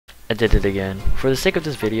I did it again. For the sake of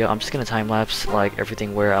this video, I'm just gonna time-lapse like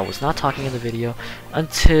everything where I was not talking in the video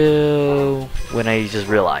until when I just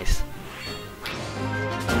realized.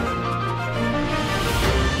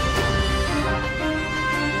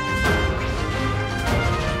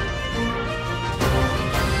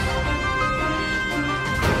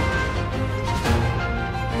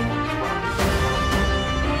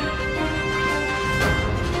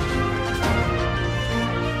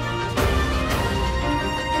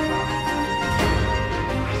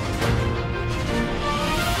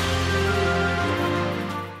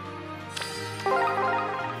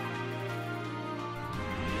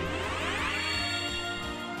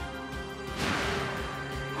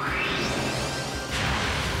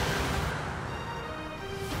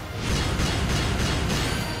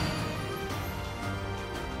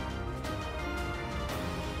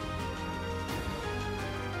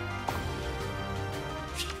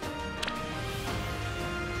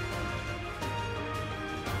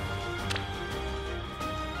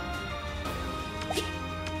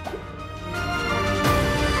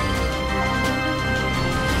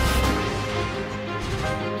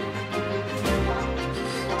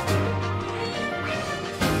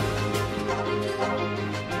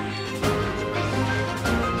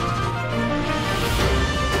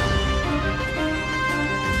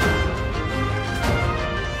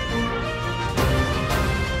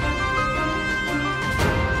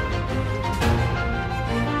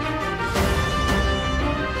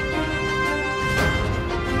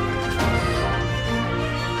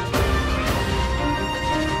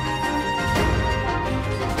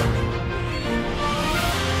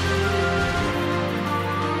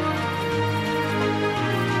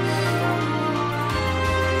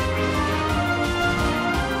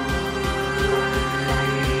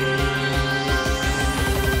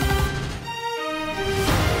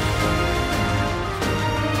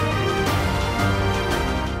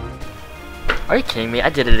 Are you kidding me? I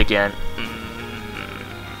did it again.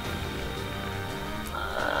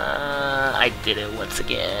 I did it once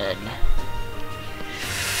again.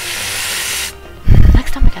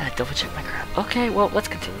 Next time I gotta double check my crap. Okay, well, let's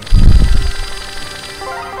continue.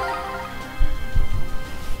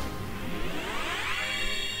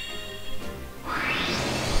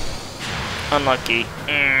 Unlucky.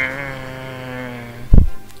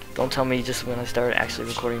 Don't tell me just when I started actually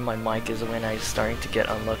recording my mic is when I'm starting to get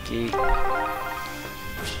unlucky.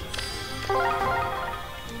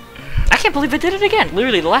 I can't believe I did it again!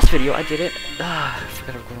 Literally, the last video I did it. I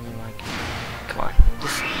forgot to record my mic. Come on.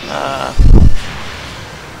 Just,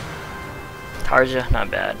 Tarja,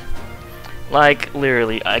 not bad. Like,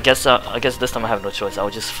 literally, I guess this time I have no choice. I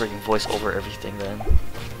would just freaking voice over everything then.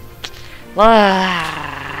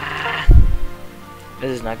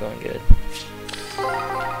 This is not going good.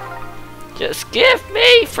 Just give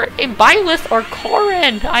me freaking Byleth or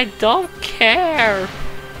Corin! I don't care!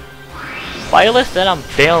 Byleth, then I'm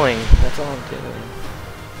bailing. That's all I'm doing.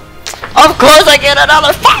 Of course I get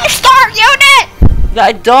another 5-star unit!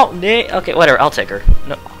 I don't need... Okay, whatever, I'll take her.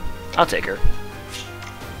 No, I'll take her.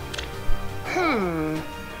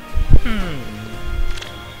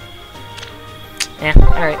 Yeah,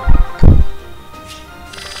 alright.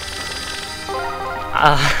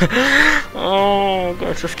 Oh,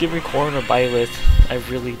 God, just give me Corin or Byleth. I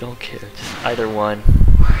really don't care. Just either one.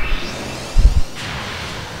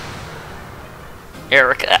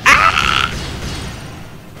 Erica. Ah!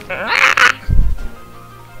 Ah!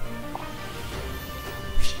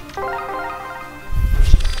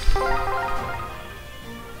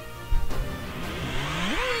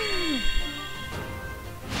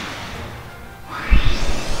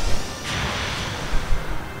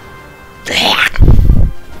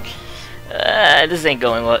 This ain't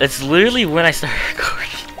going well. It's literally when I start recording.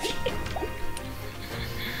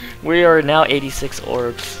 We are now 86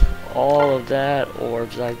 orbs. All of that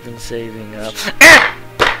orbs I've been saving up.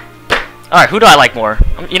 Alright, who do I like more?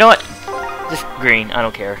 You know what? Just green. I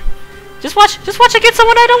don't care. Just watch against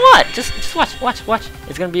someone I don't want. Just watch.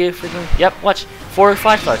 It's gonna be a freaking... Yep, watch. 4 or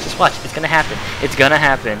 5 stars. Just watch. It's gonna happen. It's gonna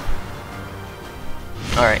happen.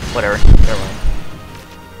 Alright, whatever. Never mind.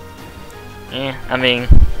 I mean,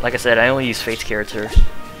 like I said, I only use Fate's character.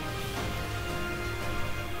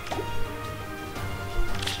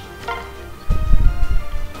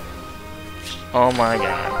 Oh my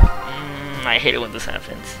god. I hate it when this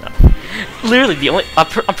happens. No. Literally, the only...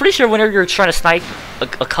 I'm pretty sure whenever you're trying to snipe a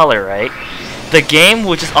color, right? The game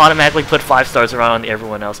will just automatically put 5 stars around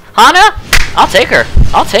everyone else. Hana? I'll take her.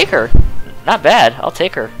 I'll take her. Not bad. I'll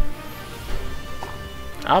take her.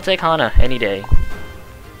 I'll take Hana any day.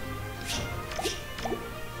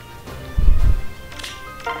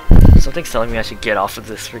 So Something's telling me I should get off of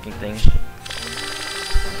this freaking thing.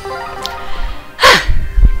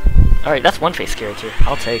 Alright, that's one face character.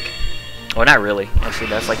 I'll take. Well, not really. Actually,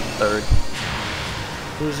 that's like third.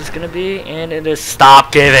 Who's this gonna be? And it is.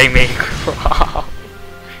 Stop giving me Crom.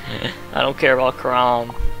 I don't care about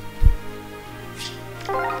Crom.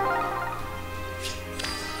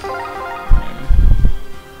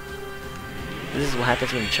 This is what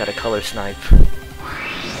happens when you try to color snipe.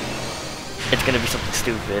 It's gonna be something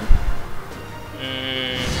stupid.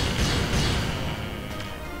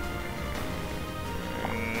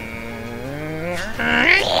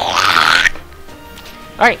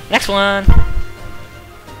 Alright, next one.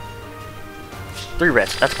 3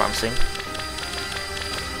 reds, that's promising.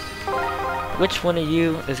 Which one of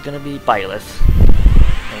you is gonna be Byleth?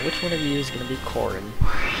 And which one of you is gonna be Corin?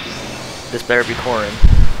 This better be Corin.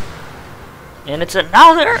 And it's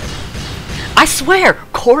another! I swear,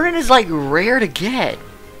 Corin is like rare to get.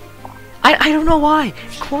 I don't know why.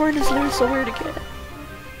 Corin is literally so rare to get.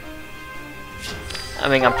 I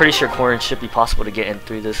mean, I'm pretty sure Corin should be possible to get in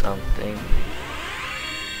through this thing.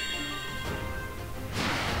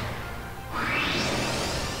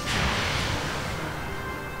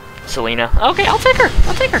 Selena. Okay, I'll take her.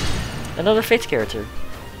 I'll take her. Another Fates character.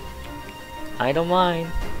 I don't mind.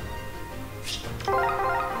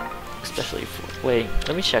 Especially for... Wait,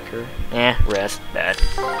 let me check her. Rest. Bad.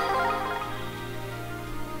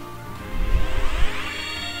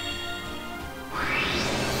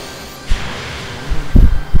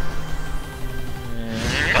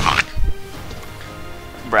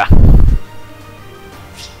 Bruh.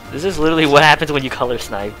 This is literally what happens when you color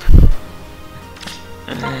snipe.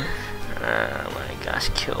 Oh my gosh,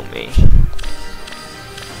 kill me.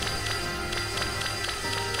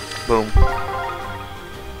 Boom.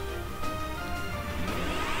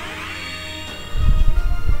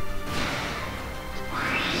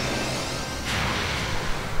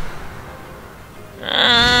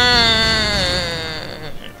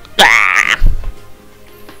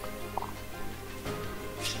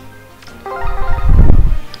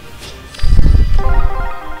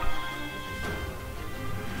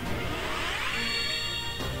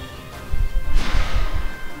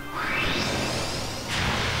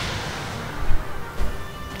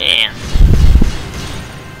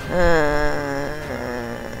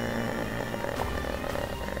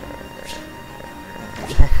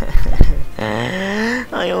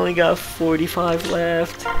 I only got 45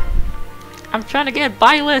 left. I'm trying to get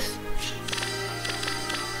Byleth.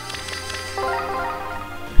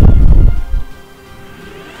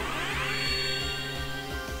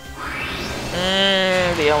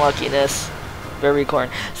 The unluckiness. Very corn.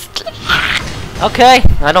 Okay,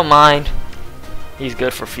 I don't mind. He's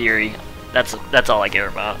good for Fury. That's all I care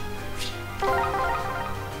about.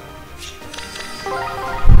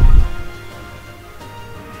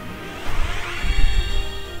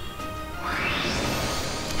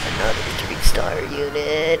 Another 3-star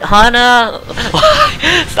unit. Hana!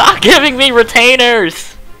 Stop giving me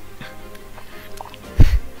retainers!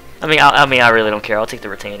 I mean, I really don't care. I'll take the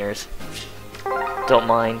retainers. Don't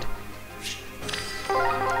mind.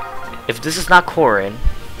 If this is not Corin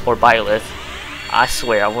or Byleth, I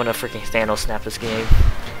swear I want to freaking Thanos snap this game.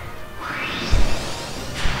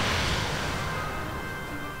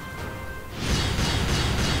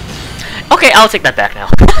 Okay, I'll take that back now.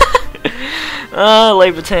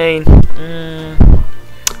 Levitain.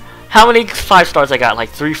 How many 5 stars I got? Like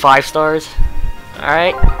 3 5 stars?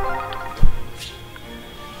 Alright.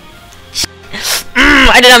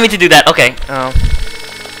 I did not mean to do that. Okay.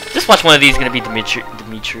 Just watch one of these. Gonna be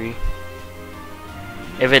Dimitri.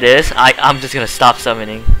 If it is, I'm just gonna stop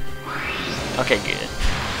summoning. Okay, good.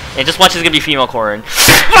 And just watch, it's gonna be female Corin.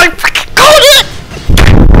 I freaking called it!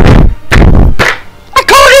 I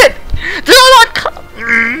called it! Did I not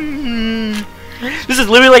This is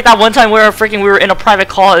literally like that one time where we were in a private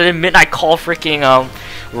call and then midnight call freaking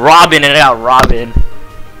Robin, and I got Robin.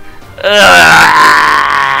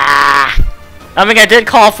 I mean, I did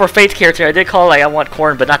call for Fate's character. I did call like I want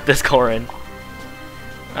Corin, but not this Corin.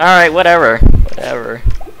 Alright, whatever. Whatever.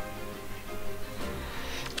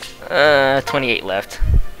 28 left.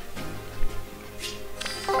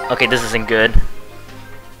 Okay, this isn't good.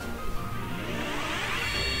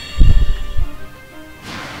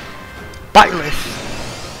 Byleth.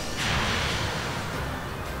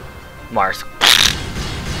 Mars.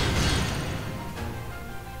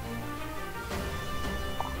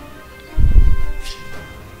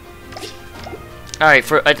 Alright,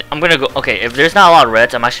 I'm gonna go. Okay, if there's not a lot of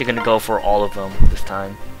reds, I'm actually gonna go for all of them this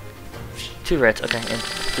time. 2 reds, okay, and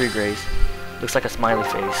 3 grays. Looks like a smiley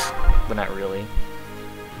face, but not really.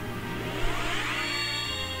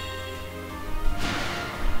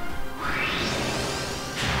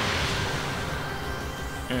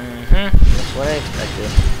 That's what I expected.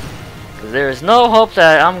 Because there is no hope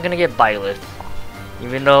that I'm gonna get Byleth.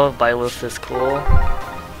 Even though Byleth is cool,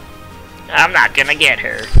 I'm not gonna get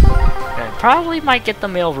her. I probably might get the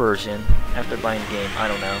male version after buying the game. I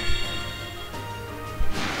don't know.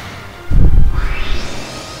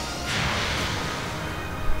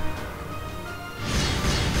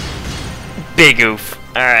 Big oof.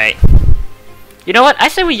 Alright. You know what? I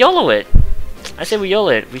say we YOLO it.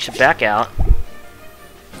 We should back out.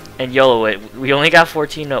 And YOLO it. We only got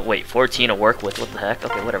 14 to work with. What the heck?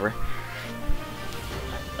 Okay, whatever.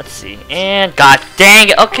 Let's see. And god dang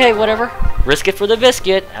it. Okay, whatever. Risk it for the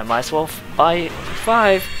biscuit. I might as well buy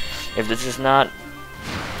 5. If this is not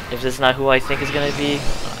who I think is gonna be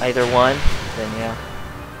either one, then yeah.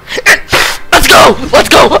 Let's go! Let's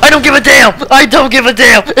go! I don't give a damn! I don't give a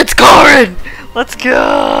damn! It's Corin! Let's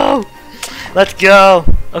go! Let's go!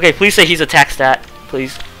 Okay, please say he's attack stat.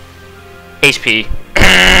 Please. HP.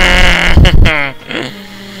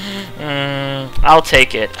 I'll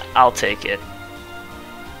take it. I'll take it.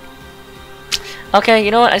 Okay,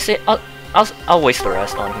 you know what? I say I'll waste the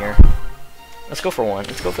rest on here. Let's go for one.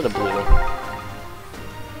 Let's go for the blue.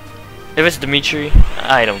 If it's Dimitri,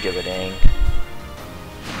 I don't give a dang.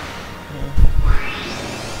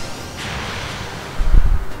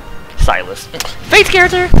 Silas. Fate's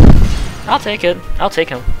character! I'll take it. I'll take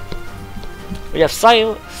him. We have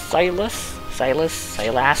Silas, I don't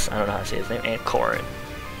know how to say his name, and Corin.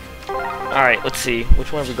 Alright, let's see.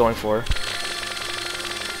 Which one are we going for?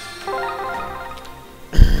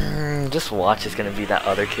 Just watch is gonna be that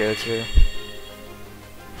other character.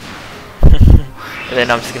 And then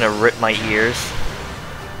I'm just gonna rip my ears.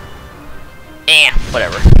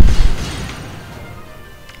 Whatever.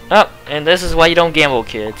 Oh, and this is why you don't gamble,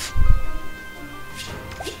 kids.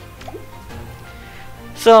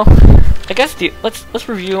 So, I guess let's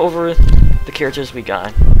review over the characters we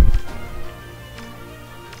got.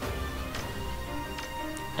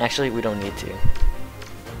 Actually, we don't need to.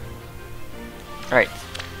 Alright.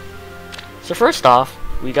 So first off,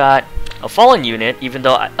 we got a fallen unit, even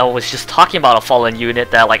though I was just talking about a fallen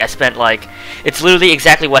unit that like I spent like it's literally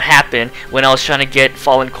exactly what happened when I was trying to get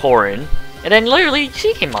fallen Corin. And then literally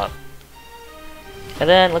she came up. And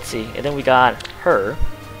then let's see, and then we got her.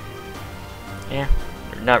 Yeah.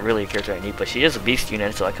 Not really a character I need, but she is a beast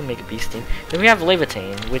unit, so I can make a beast team. Then we have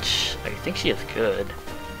Levitain, which I think she is good.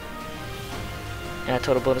 And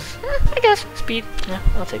total bonus, I guess, speed, yeah,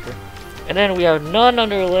 I'll take her. And then we have none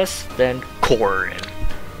under less than Corin.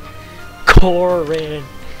 Corin!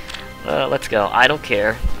 Let's go, I don't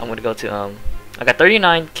care. I'm gonna go to, I got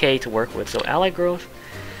 39k to work with, so ally growth,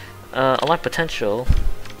 unlock potential.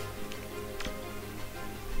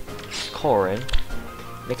 Corin.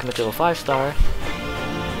 Make him into a 5-star.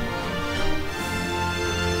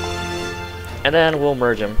 And then we'll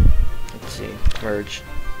merge him. Let's see. Merge.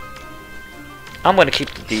 I'm going to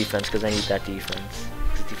keep the defense because I need that defense.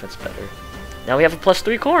 Because defense is better. Now we have a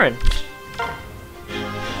 +3 Corin.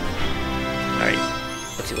 Alright.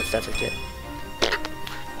 Let's see what stats I get.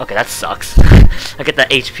 Okay, that sucks. I get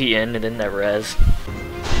that HP in and then that res.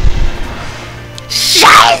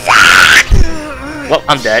 Well,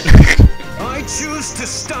 I'm dead. I choose to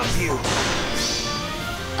stop you.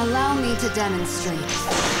 Allow me to demonstrate.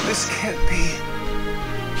 This can't be.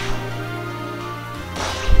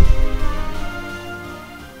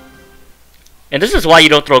 And this is why you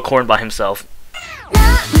don't throw Corin by himself.